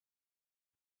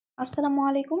আসসালামু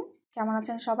আলাইকুম। কেমন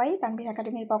আছেন সবাই? তানভীর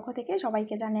একাডেমির পক্ষ থেকে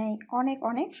সবাইকে জানাই অনেক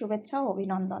অনেক শুভেচ্ছা ও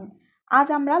অভিনন্দন। আজ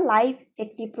আমরা লাইভ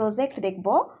একটি প্রজেক্ট দেখব।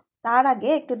 তার আগে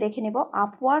একটু দেখে নেব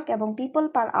আপওয়ার্ক এবং পিপল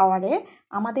পার আওয়ারে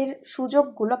আমাদের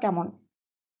সুযোগগুলো কেমন।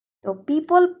 তো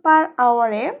পিপল পার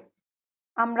আওয়ারে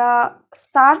আমরা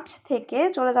সার্চ থেকে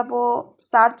চলে যাব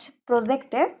সার্চ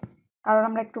প্রজেক্টে, কারণ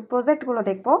আমরা একটু প্রজেক্টগুলো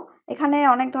দেখব। এখানে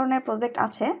অনেক ধরনের প্রজেক্ট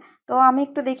আছে। তো আমি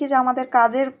একটু দেখি যে আমাদের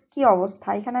কাজের কি অবস্থা।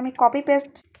 এখানে আমি কপি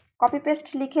পেস্ট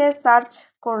লিখে সার্চ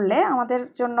করলে আমাদের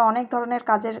জন্য অনেক ধরনের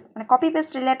কাজের কপি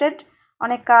পেস্ট রিলেটেড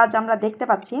অনেক কাজ আমরা দেখতে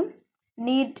পাচ্ছি।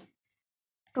 Need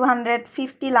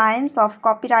 250 lines of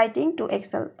copy writing to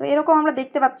Excel. তো এরকম আমরা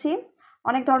দেখতে পাচ্ছি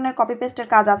অনেক ধরনের কপি পেস্টের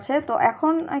কাজ আছে। তো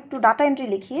এখন একটু ডাটা এন্ট্রি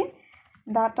লিখি।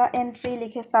 ডাটা এন্ট্রি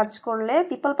লিখে সার্চ করলে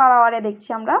পিপল পার আওয়ারে দেখছি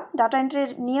আমরা ডাটা এন্ট্রি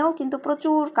নিয়েও কিন্তু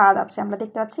প্রচুর কাজ আছে। আমরা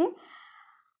দেখতে পাচ্ছি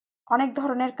অনেক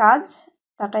ধরনের কাজ।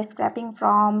 Data scraping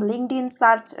from LinkedIn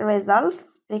search results,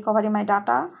 recovery my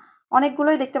data,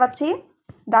 অনেকগুলোই দেখতে পাচ্ছি।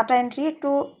 ডাটা এন্ট্রি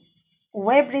একটু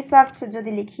ওয়েব রিসার্চ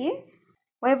যদি লিখি,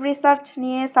 ওয়েব রিসার্চ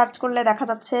নিয়ে সার্চ করলে দেখা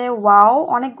যাচ্ছে ওয়াও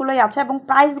অনেকগুলোই আছে এবং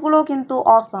প্রাইসগুলোও কিন্তু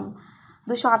অসম।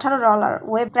 $218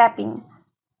 ওয়েব স্ক্র্যাপিং।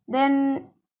 দেন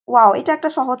ওয়াও, এটা একটা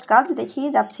সহজ কাজ, দেখি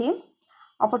যাচ্ছি।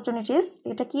 অপরচুনিটিস,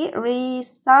 এটা কি?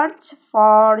 Research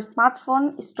for smartphone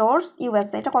stores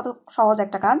USA. এটা কত সহজ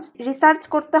একটা কাজ। রিসার্চ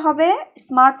করতে হবে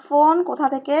স্মার্টফোন কোথা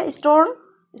থেকে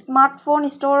স্মার্টফোন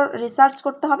স্টোর রিসার্চ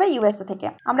করতে হবে ইউএসএ থেকে।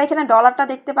 আমরা এখানে ডলারটা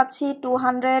দেখতে পাচ্ছি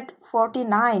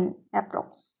 249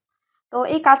 অ্যাপ্রক্স। তো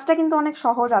এই কাজটা কিন্তু অনেক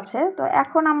সহজ আছে। তো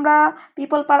এখন আমরা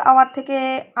পিপল পার আওয়ার থেকে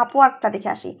আপওয়ার্কটা দেখে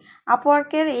আসি।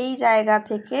 আপওয়ার্কের এই জায়গা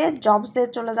থেকে জবসে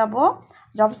চলে যাব।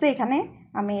 জবসে এখানে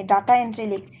আমি ডাটা এন্ট্রি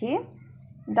লিখছি।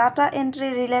 ডাটা এন্ট্রি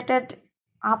রিলেটেড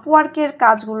আপওয়ার্কের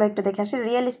কাজগুলো একটু দেখে আসি।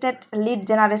 রিয়েল এস্টেট লিড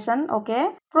জেনারেশন, ওকে,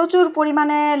 প্রচুর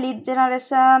পরিমাণে লিড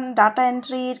জেনারেশন ডাটা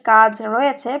এন্ট্রির কাজ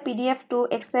রয়েছে। PDF two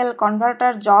Excel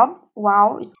converter job, wow,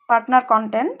 partner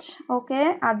content, ওকে,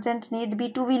 urgent need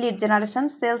বি2বি lead generation,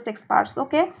 sales experts,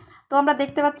 ওকে। তো আমরা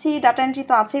দেখতে পাচ্ছি ডাটা এন্ট্রি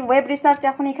তো আছেই। ওয়েব রিসার্চ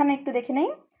এখন এখানে একটু দেখে নেই।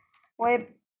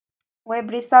 ওয়েব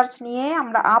রিসার্চ নিয়ে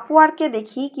আমরা আপওয়ার্কে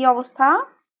দেখি কি অবস্থা।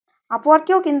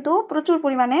 আপওয়ার্কেও কিন্তু প্রচুর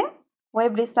পরিমাণে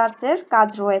ওয়েব রিসার্চের কাজ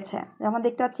রয়েছে, যেমন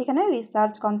দেখতে পাচ্ছি এখানে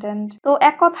রিসার্চ কন্টেন্ট। তো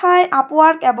এক কথায়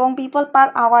আপওয়ার্ক এবং পিপল পার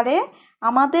আওয়ারে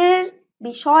আমাদের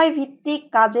বিষয় ভিত্তিক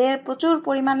কাজের প্রচুর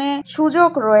পরিমাণে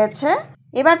সুযোগ রয়েছে।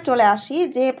 এবার চলে আসি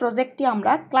যে প্রজেক্টটি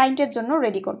আমরা ক্লায়েন্টের জন্য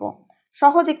রেডি করব।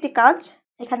 সহজ একটি কাজ।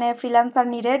 এখানে freelancer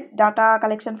needed data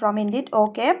collection from indeed,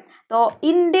 ওকে। তো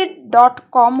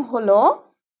indeed.com হলো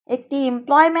একটি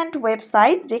এমপ্লয়মেন্ট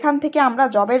ওয়েবসাইট যেখান থেকে আমরা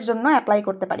জবের জন্য অ্যাপ্লাই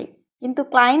করতে পারি। কিন্তু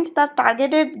ক্লায়েন্ট তার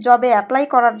টার্গেটেড জবে অ্যাপ্লাই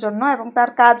করার জন্য এবং তার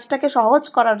কাজটাকে সহজ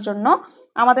করার জন্য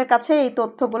আমাদের কাছে এই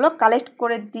তথ্যগুলো কালেক্ট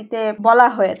করে দিতে বলা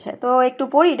হয়েছে। তো একটু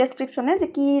পড়ি ডেসক্রিপশনে যে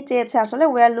কি চেয়েছে আসলে।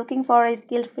 We are looking for a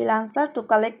skilled freelancer to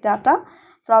collect data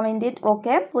from indeed,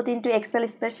 okay, put into Excel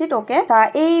spreadsheet, ওকে। তা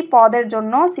এই পদের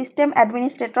জন্য সিস্টেম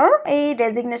অ্যাডমিনিস্ট্রেটর, এই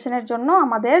ডেজিগনেশনের জন্য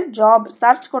আমাদের জব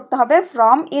সার্চ করতে হবে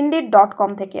ফ্রম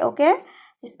indeed.com থেকে, ওকে,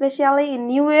 specially in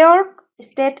new York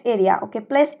state area, ওকে।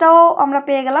 প্লেসটাও আমরা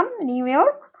পেয়ে গেলাম, নিউ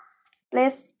ইয়র্ক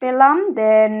প্লেস পেলাম।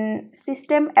 দেন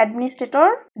সিস্টেম অ্যাডমিনিস্ট্রেটর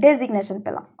ডেজিগনেশন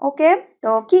পেলাম, ওকে।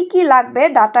 তো কি কি লাগবে?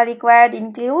 Data required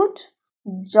include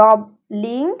job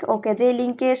link, ওকে, যে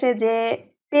লিঙ্কে এসে যে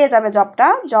পেয়ে যাবে জবটা।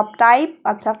 জব টাইপ,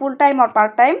 আচ্ছা, full time or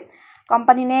part time,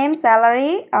 company name,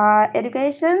 salary,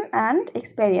 education and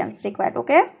experience required,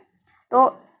 ওকে। তো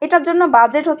এটার জন্য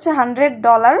বাজেট হচ্ছে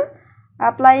 $100।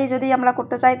 অ্যাপ্লাই যদি আমরা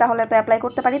করতে চাই তাহলে তো অ্যাপ্লাই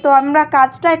করতে পারি। তো আমরা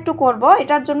কাজটা একটু করব।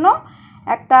 এটার জন্য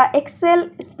একটা এক্সেল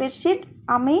স্প্রেডশিট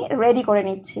আমি রেডি করে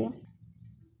নিচ্ছি।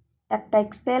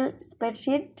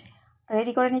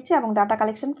 এবং ডাটা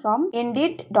কালেকশন ফ্রম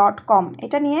indeed.com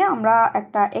এটা নিয়ে আমরা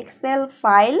একটা এক্সেল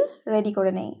ফাইল রেডি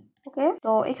করে নেই, ওকে।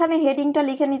 তো এখানে হেডিংটা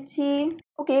লিখে নিচ্ছি,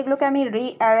 ওকে। এগুলোকে আমি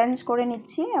রিঅ্যারেঞ্জ করে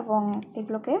নিচ্ছি এবং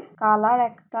এগুলোকে কালার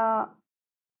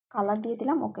দিয়ে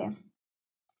দিলাম, ওকে,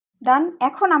 ডান।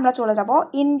 এখন আমরা চলে যাব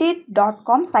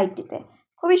indeed.com সাইটটিতে।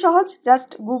 খুবই সহজ, জাস্ট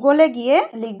গুগলে গিয়ে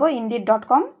লিখব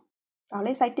indeed.com, তাহলে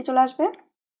সাইটটি চলে আসবে,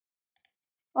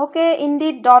 ওকে।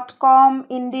 indeed.com,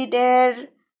 ইনডিডের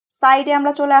সাইডে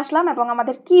আমরা চলে আসলাম এবং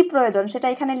আমাদের কি প্রয়োজন সেটা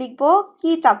এখানে লিখব।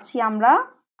 কি চাচ্ছি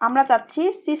আমরা চাচ্ছি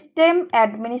সিস্টেম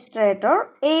অ্যাডমিনিস্ট্রেটর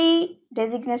এই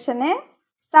ডেজিগনেশনে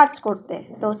সার্চ করতে।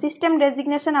 তো সিস্টেম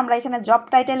ডেজিগনেশন আমরা এখানে জব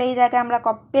টাইটেল এই জায়গায় আমরা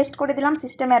পেস্ট করে দিলাম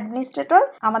সিস্টেম অ্যাডমিনিস্ট্রেটর।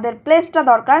 আমাদের প্লেসটা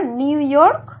দরকার নিউ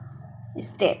ইয়র্ক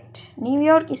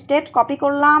স্টেট কপি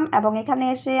করলাম এবং এখানে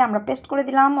এসে আমরা পেস্ট করে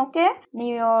দিলাম, ওকে,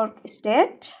 নিউ ইয়র্ক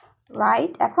স্টেট,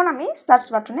 রাইট। এখন আমি সার্চ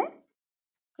বাটনে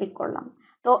ক্লিক করলাম।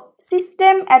 তো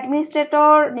সিস্টেম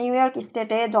অ্যাডমিনিস্ট্রেটর নিউ ইয়র্ক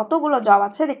স্টেটে যতগুলো জব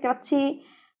আছে দেখতে পাচ্ছি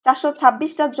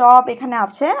 426টা জব এখানে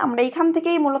আছে। আমরা এখান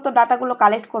থেকেই মূলত ডাটাগুলো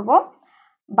কালেক্ট করব।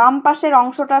 বাম পাশের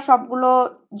অংশটা সবগুলো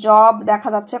জব দেখা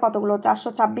যাচ্ছে, কতগুলো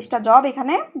 426টা জব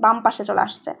এখানে বাম পাশে চলে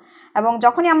আসছে। এবং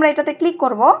যখনই আমরা এটাতে ক্লিক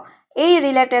করব, এই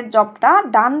রিলেটেড জবটা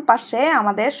ডান পাশে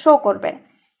আমাদের শো করবে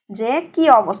যে কি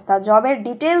অবস্থা, জবের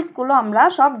ডিটেলসগুলো আমরা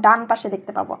সব ডান পাশে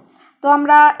দেখতে পাবো। তো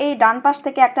আমরা এই ডান পাশ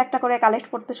থেকে একটা একটা করে কালেক্ট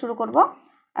করতে শুরু করব।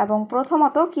 এবং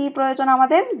প্রথমত কি প্রয়োজন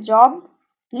আমাদের, job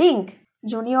link,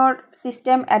 junior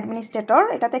system administrator,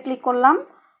 এটাতে ক্লিক করলাম।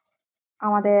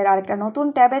 আমাদের আরেকটা নতুন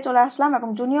ট্যাবে চলে আসলাম এবং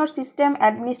জুনিয়র সিস্টেম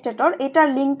অ্যাডমিনিস্ট্রেটর এটার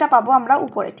লিঙ্কটা পাবো আমরা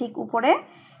উপরে, ঠিক উপরে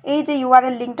এই যে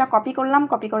ইউআরএল লিঙ্কটা কপি করলাম,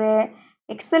 কপি করে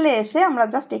এক্সেলে এসে আমরা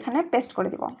জাস্ট এখানে পেস্ট করে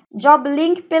দিব। জব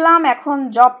লিঙ্ক পেলাম। এখন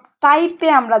জব টাইপে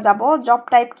আমরা যাব। জব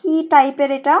টাইপ কি টাইপের,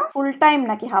 এটা ফুল টাইম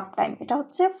নাকি হাফ টাইম? এটা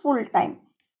হচ্ছে ফুল টাইম।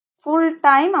 ফুল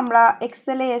টাইম আমরা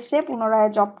এক্সেলে এসে পুনরায়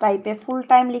জব টাইপে ফুল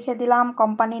টাইম লিখে দিলাম।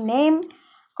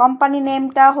 কোম্পানি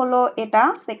নেমটা হলো এটা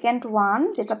সেকেন্ড ওয়ান,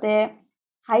 যেটাতে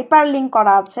হাইপার লিঙ্ক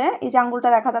করা আছে। এই যে আঙ্গুলটা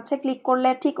দেখা যাচ্ছে, ক্লিক করলে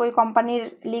ঠিক ওই কোম্পানির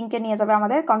লিঙ্কে নিয়ে যাবে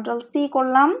আমাদের। Ctrl+C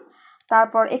করলাম,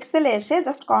 তারপর এক্সেলে এসে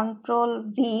জাস্ট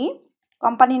Ctrl+V,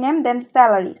 কোম্পানি নেম, দেন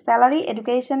স্যালারি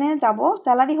এডুকেশনে যাব।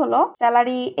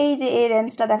 স্যালারি এই যে এই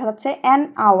রেঞ্জটা দেখা যাচ্ছে, অ্যান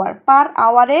আওয়ার, পার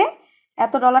আওয়ারে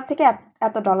এত ডলার থেকে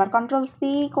এত ডলার। Ctrl+C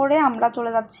করে আমরা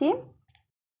চলে যাচ্ছি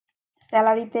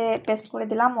স্যালারিতে, পেস্ট করে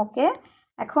দিলাম। ওকে,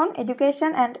 এখন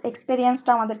এডুকেশন অ্যান্ড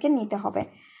এক্সপিরিয়েন্সটা আমাদেরকে নিতে হবে।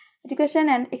 এডুকেশন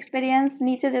অ্যান্ড এক্সপিরিয়েন্স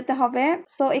নিচে যেতে হবে।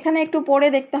 সো এখানে একটু পড়ে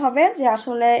দেখতে হবে যে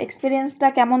আসলে এক্সপিরিয়েন্সটা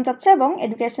কেমন যাচ্ছে এবং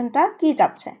এডুকেশনটা কি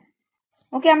যাচ্ছে।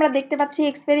 ওকে, আমরা দেখতে পাচ্ছি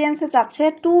এক্সপিরিয়েন্সে যাচ্ছে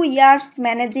 2 years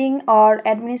managing or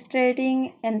administrating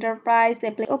enterprise.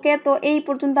 ওকে, তো এই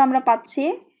পর্যন্ত আমরা পাচ্ছি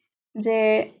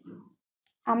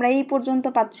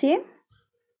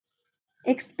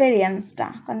এক্সপেরিয়েন্সটা।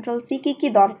 Ctrl+C কি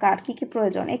দরকার, কি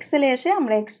প্রয়োজন, এক্সেলে এসে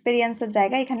আমরা এক্সপেরিয়েন্সের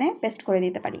জায়গায় এখানে পেস্ট করে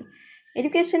দিতে পারি।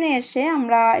 এডুকেশনে এসে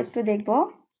আমরা একটু দেখব।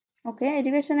 ওকে,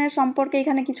 এডুকেশনের সম্পর্কে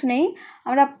এখানে কিছু নেই,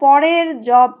 আমরা পরের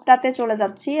জবটাতে চলে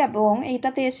যাচ্ছি এবং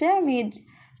এইটাতে এসে আমি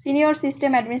senior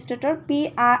system administrator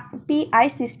PI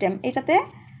system, এটাতে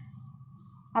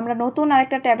আমরা নতুন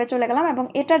আরেকটা ট্যাবে চলে গেলাম এবং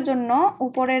এটার জন্য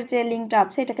উপরের যে লিঙ্কটা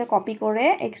আছে এটাকে কপি করে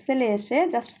এক্সেলে এসে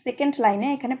জাস্ট সেকেন্ড লাইনে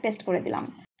এখানে পেস্ট করে দিলাম।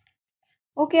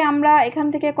 ওকে, আমরা এখান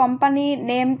থেকে কোম্পানি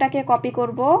নেমটাকে কপি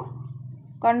করব।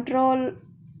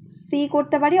 Ctrl+C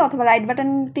করতে পারি অথবা রাইট বাটন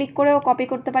ক্লিক করেও কপি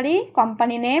করতে পারি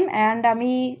কোম্পানি নেম। অ্যান্ড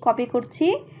আমি কপি করছি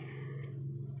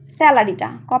স্যালারিটা,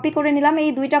 কপি করে নিলাম। এই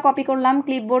দুইটা কপি করলাম,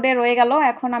 ক্লিপবোর্ডে রয়ে গেল।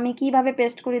 এখন আমি কিভাবে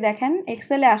পেস্ট করি দেখেন,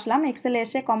 এক্সেলে আসলাম, এক্সেলে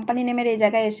এসে কোম্পানি নেমের এই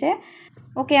জায়গায় এসে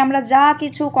ওকে, আমরা যা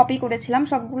কিছু কপি করেছিলাম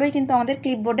সবগুলোই কিন্তু আমাদের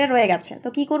ক্লিপবোর্ডে রয়ে গেছে। তো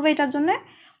কি করবো এটার জন্য,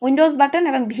 উইন্ডোজ বাটন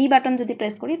এবং ভি বাটন যদি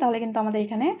প্রেস করি তাহলে কিন্তু আমাদের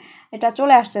এখানে এটা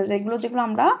চলে আসছে যেগুলো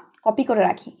আমরা কপি করে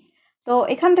রাখি। তো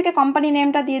এখান থেকে কোম্পানি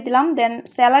নেমটা দিয়ে দিলাম, দেন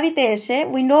স্যালারিতে এসে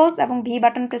উইন্ডোজ এবং ভি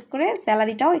বাটন প্রেস করে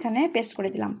স্যালারিটাও এখানে পেস্ট করে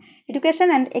দিলাম। এডুকেশন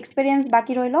অ্যান্ড এক্সপিরিয়েন্স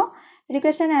বাকি রইল।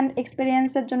 এডুকেশন অ্যান্ড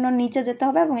এক্সপিরিয়েন্সের জন্য নিচে যেতে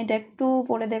হবে এবং এটা একটু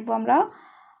পড়ে দেখবো আমরা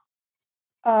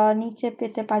নিচে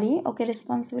পেতে পারি। ওকে,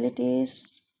 রেসপন্সিবিলিটিস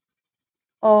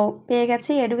পেয়ে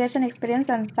গেছি, education experience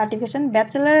and certification,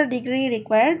 bachelor degree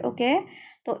required. ওকে,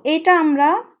 তো এইটা আমরা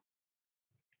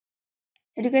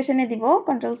এডুকেশনে দিব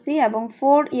Ctrl+C এবং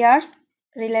 4 ইয়ার্স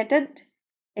রিলেটেড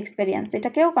এক্সপিরিয়েন্স,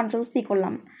 এটাকেও Ctrl+C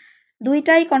করলাম।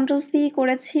 দুইটাই Ctrl+C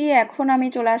করেছি। এখন আমি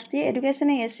চলে আসছি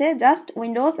এডুকেশনে এসে জাস্ট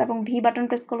উইন্ডোজ এবং ভি বাটন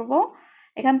প্রেস করব,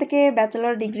 এখান থেকে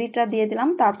ব্যাচেলার ডিগ্রিটা দিয়ে দিলাম।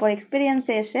 তারপর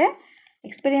এক্সপিরিয়েন্সে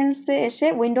এসে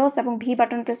উইন্ডোজ এবং ভি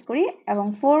বাটন প্রেস করি এবং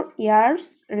 4 ইয়ার্স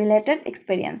রিলেটেড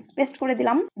এক্সপিরিয়েন্স পেস্ট করে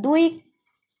দিলাম। দুই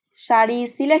সারি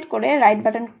সিলেক্ট করে রাইট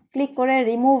বাটন ক্লিক করে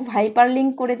রিমুভ হাইপার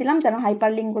লিঙ্ক করে দিলাম, যেন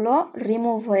হাইপার লিঙ্কগুলো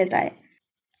রিমুভ হয়ে যায়।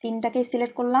 তিনটাকেই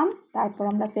সিলেক্ট করলাম, তারপর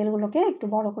আমরা সেলগুলোকে একটু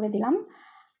বড় করে দিলাম।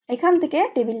 এখান থেকে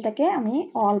টেবিলটাকে আমি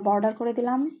অল বর্ডার করে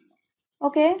দিলাম।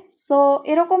 ওকে, সো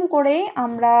এরকম করেই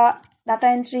আমরা data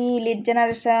entry, lead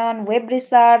generation, web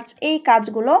research এই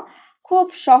কাজগুলো খুব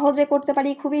সহজে করতে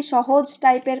পারি। খুবই সহজ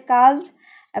টাইপের কাজ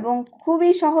এবং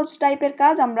খুবই সহজ টাইপের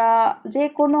কাজ আমরা যে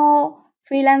কোনো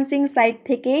ফ্রিল্যান্সিং সাইট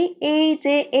থেকেই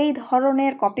এই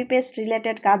ধরনের কপি পেস্ট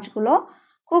রিলেটেড কাজগুলো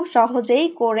খুব সহজেই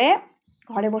করে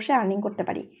ঘরে বসে আর্নিং করতে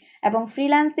পারি। এবং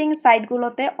ফ্রিল্যান্সিং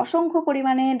সাইটগুলোতে অসংখ্য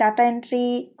পরিমাণে data entry,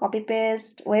 copy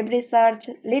paste, web research,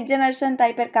 lead generation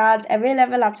টাইপের কাজ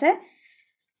অ্যাভেলেবেল আছে।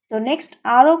 তো নেক্সট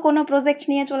আরও কোনো প্রজেক্ট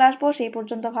নিয়ে চলে আসবো। সেই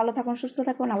পর্যন্ত ভালো থাকুন, সুস্থ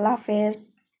থাকুন। আল্লাহ হাফেজ,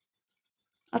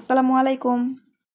 আসসালামু আলাইকুম।